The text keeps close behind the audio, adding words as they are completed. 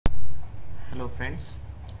Hello friends,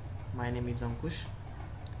 my name is Ankush.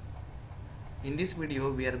 In this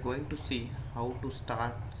video we are going to see how to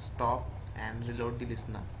start, stop and reload the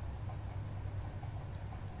listener.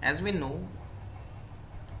 As we know,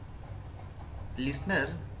 listener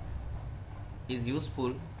is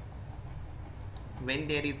useful when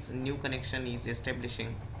there is new connection is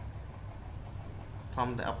establishing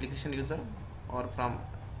from the application user or from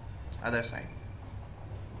other side.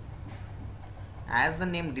 As the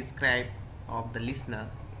name describes of the listener,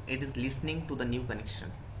 it is listening to the new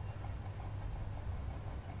connection.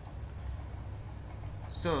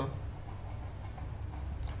 So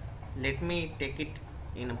let me take it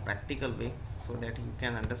in a practical way so that you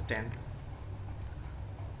can understand.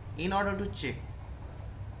 In order to check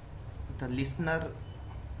the listener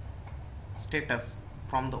status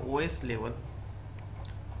from the OS level,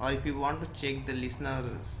 or if you want to check the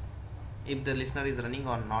listeners if the listener is running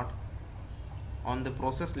or not on the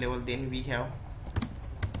process level, then we have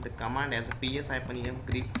the command as a ps-em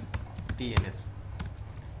grep tns.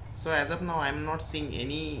 So as of now I am not seeing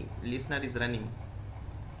any listener is running.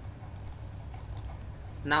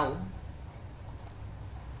 Now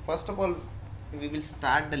first of all we will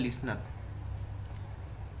start the listener.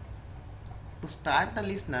 To start the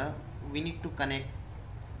listener we need to connect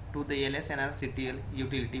to the lsnrctl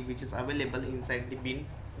utility which is available inside the bin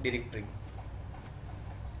directory.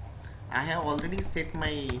 I have already set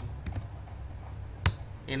my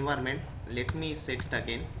environment. Let me set it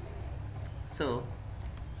again. So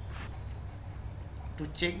to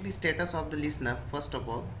check the status of the listener, first of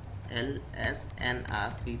all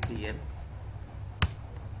lsnrctl.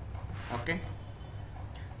 Okay,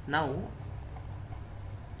 now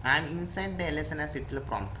I am inside the lsnrctl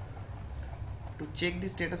prompt. To check the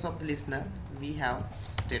status of the listener we have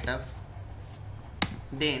status,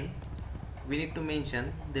 then we need to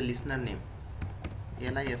mention the listener name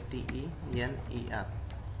listener.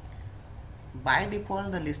 By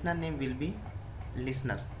default the listener name will be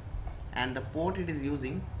listener and the port it is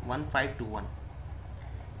using 1521.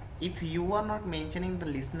 If you are not mentioning the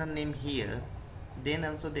listener name here, then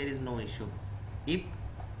also there is no issue. If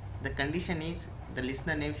the condition is the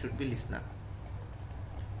listener name should be listener.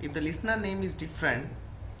 If the listener name is different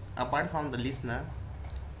apart from the listener,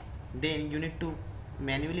 then you need to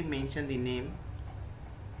manually mention the name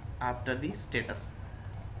after the status.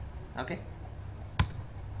 Okay,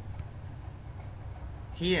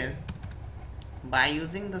 here by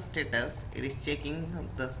using the status it is checking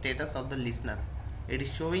the status of the listener. It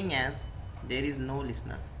is showing as there is no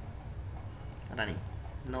listener running,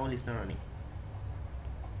 no listener running.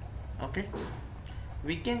 Okay,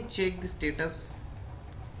 we can check the status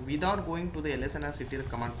without going to the lsnrctl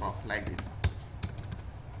command prompt like this.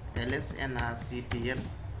 lsnrctl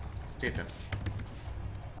status.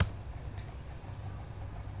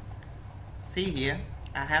 See here,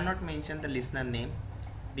 I have not mentioned the listener name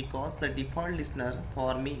because the default listener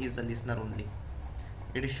for me is the listener only.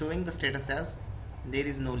 It is showing the status as there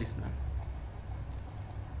is no listener.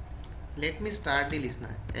 Let me start the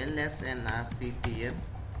listener. lsnrctl,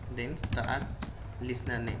 then start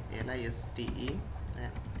listener name liste.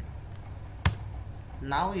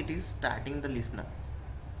 Now it is starting the listener.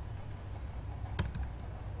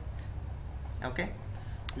 Okay,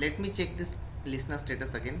 let me check this listener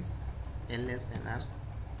status again. lsnr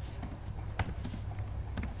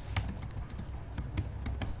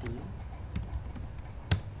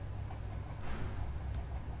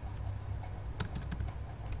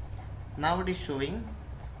now it is showing.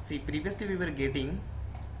 See, previously we were getting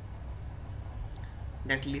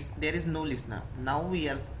that there is no listener. Now we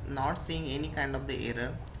are not seeing any kind of the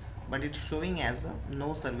error, but it's showing as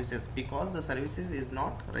no services because the services is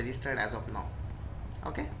not registered as of now.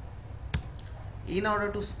 Okay, in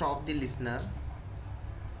order to stop the listener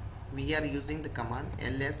we are using the command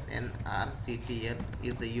lsnrctl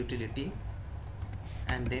is the utility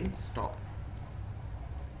and then stop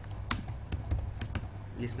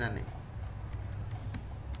listener name.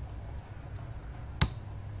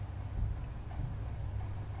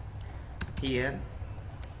 Here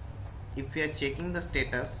if we are checking the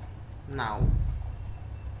status, now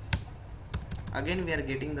again we are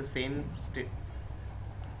getting the same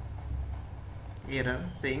error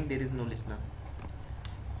saying there is no listener.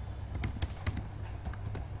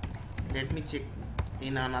 Let me check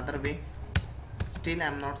in another way. Still I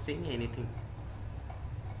am not seeing anything.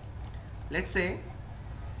 Let's say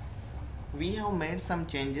we have made some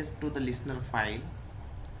changes to the listener file,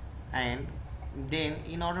 and then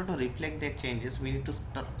in order to reflect that changes we need to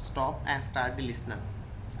stop and start the listener.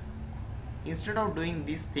 Instead of doing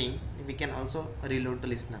this thing, we can also reload the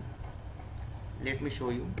listener. Let me show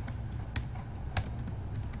you.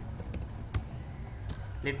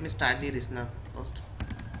 Let me start the listener first,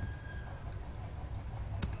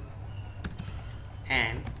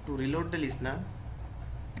 and to reload the listener,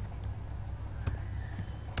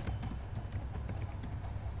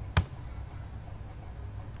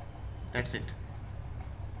 that's it.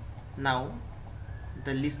 Now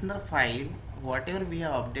the listener file, whatever we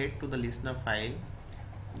have updated to the listener file,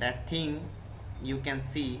 that thing you can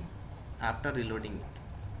see after reloading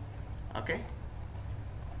it. Okay,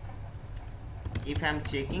 if I am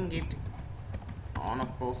checking it on a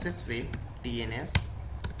process way TNS,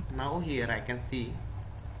 now here I can see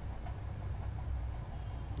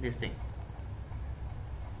this thing.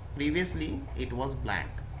 Previously it was blank.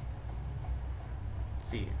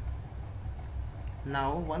 See,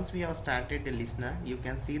 now once we have started the listener, you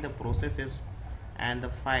can see the processes and the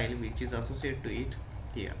file which is associated to it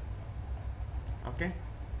here. Okay,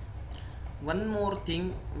 one more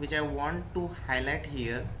thing which I want to highlight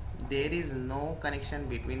here, there is no connection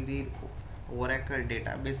between the Oracle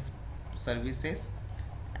database services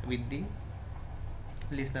with the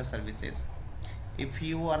listener services. If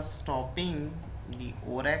you are stopping the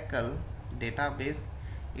Oracle database,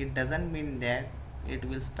 it doesn't mean that it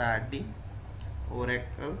will start the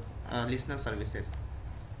Oracle listener services.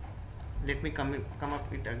 Let me come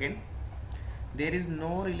up with again. There is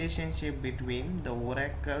no relationship between the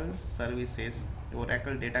Oracle services,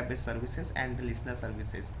 Oracle database services, and the listener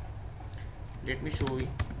services. Let me show you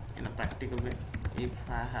in a practical way. If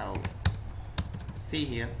I have, see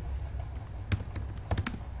here,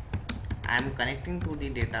 I am connecting to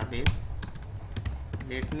the database.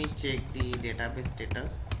 Let me check the database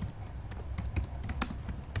status.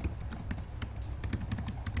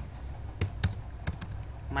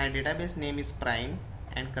 My database name is Prime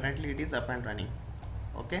and currently it is up and running.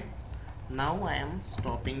 Okay, now I am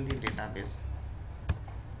stopping the database.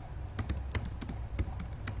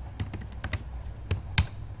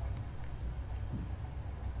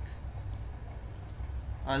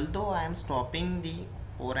 Although I am stopping the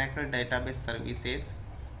Oracle database services,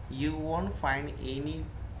 you won't find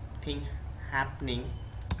anything happening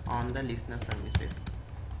on the listener services.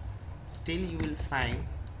 Still you will find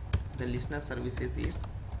the listener services is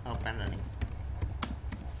up and running.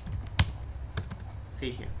 See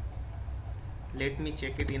here, let me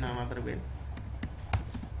check it in another way.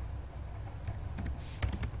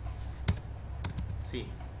 See,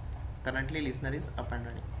 currently listener is up and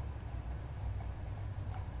running.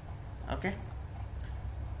 Okay,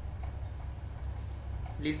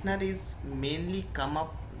 listener is mainly come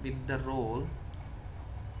up with the role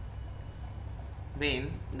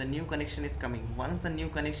when the new connection is coming. Once the new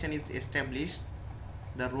connection is established,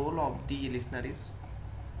 the role of the listener is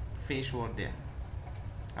finished over there.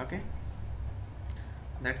 Okay,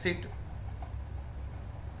 that's it.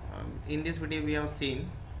 In this video we have seen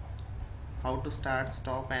how to start,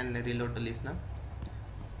 stop and reload the listener.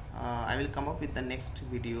 I will come up with the next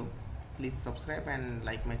video. Please subscribe and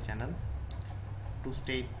like my channel to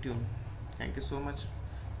stay tuned. Thank you so much.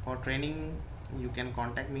 For training you can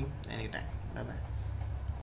contact me anytime. Bye bye.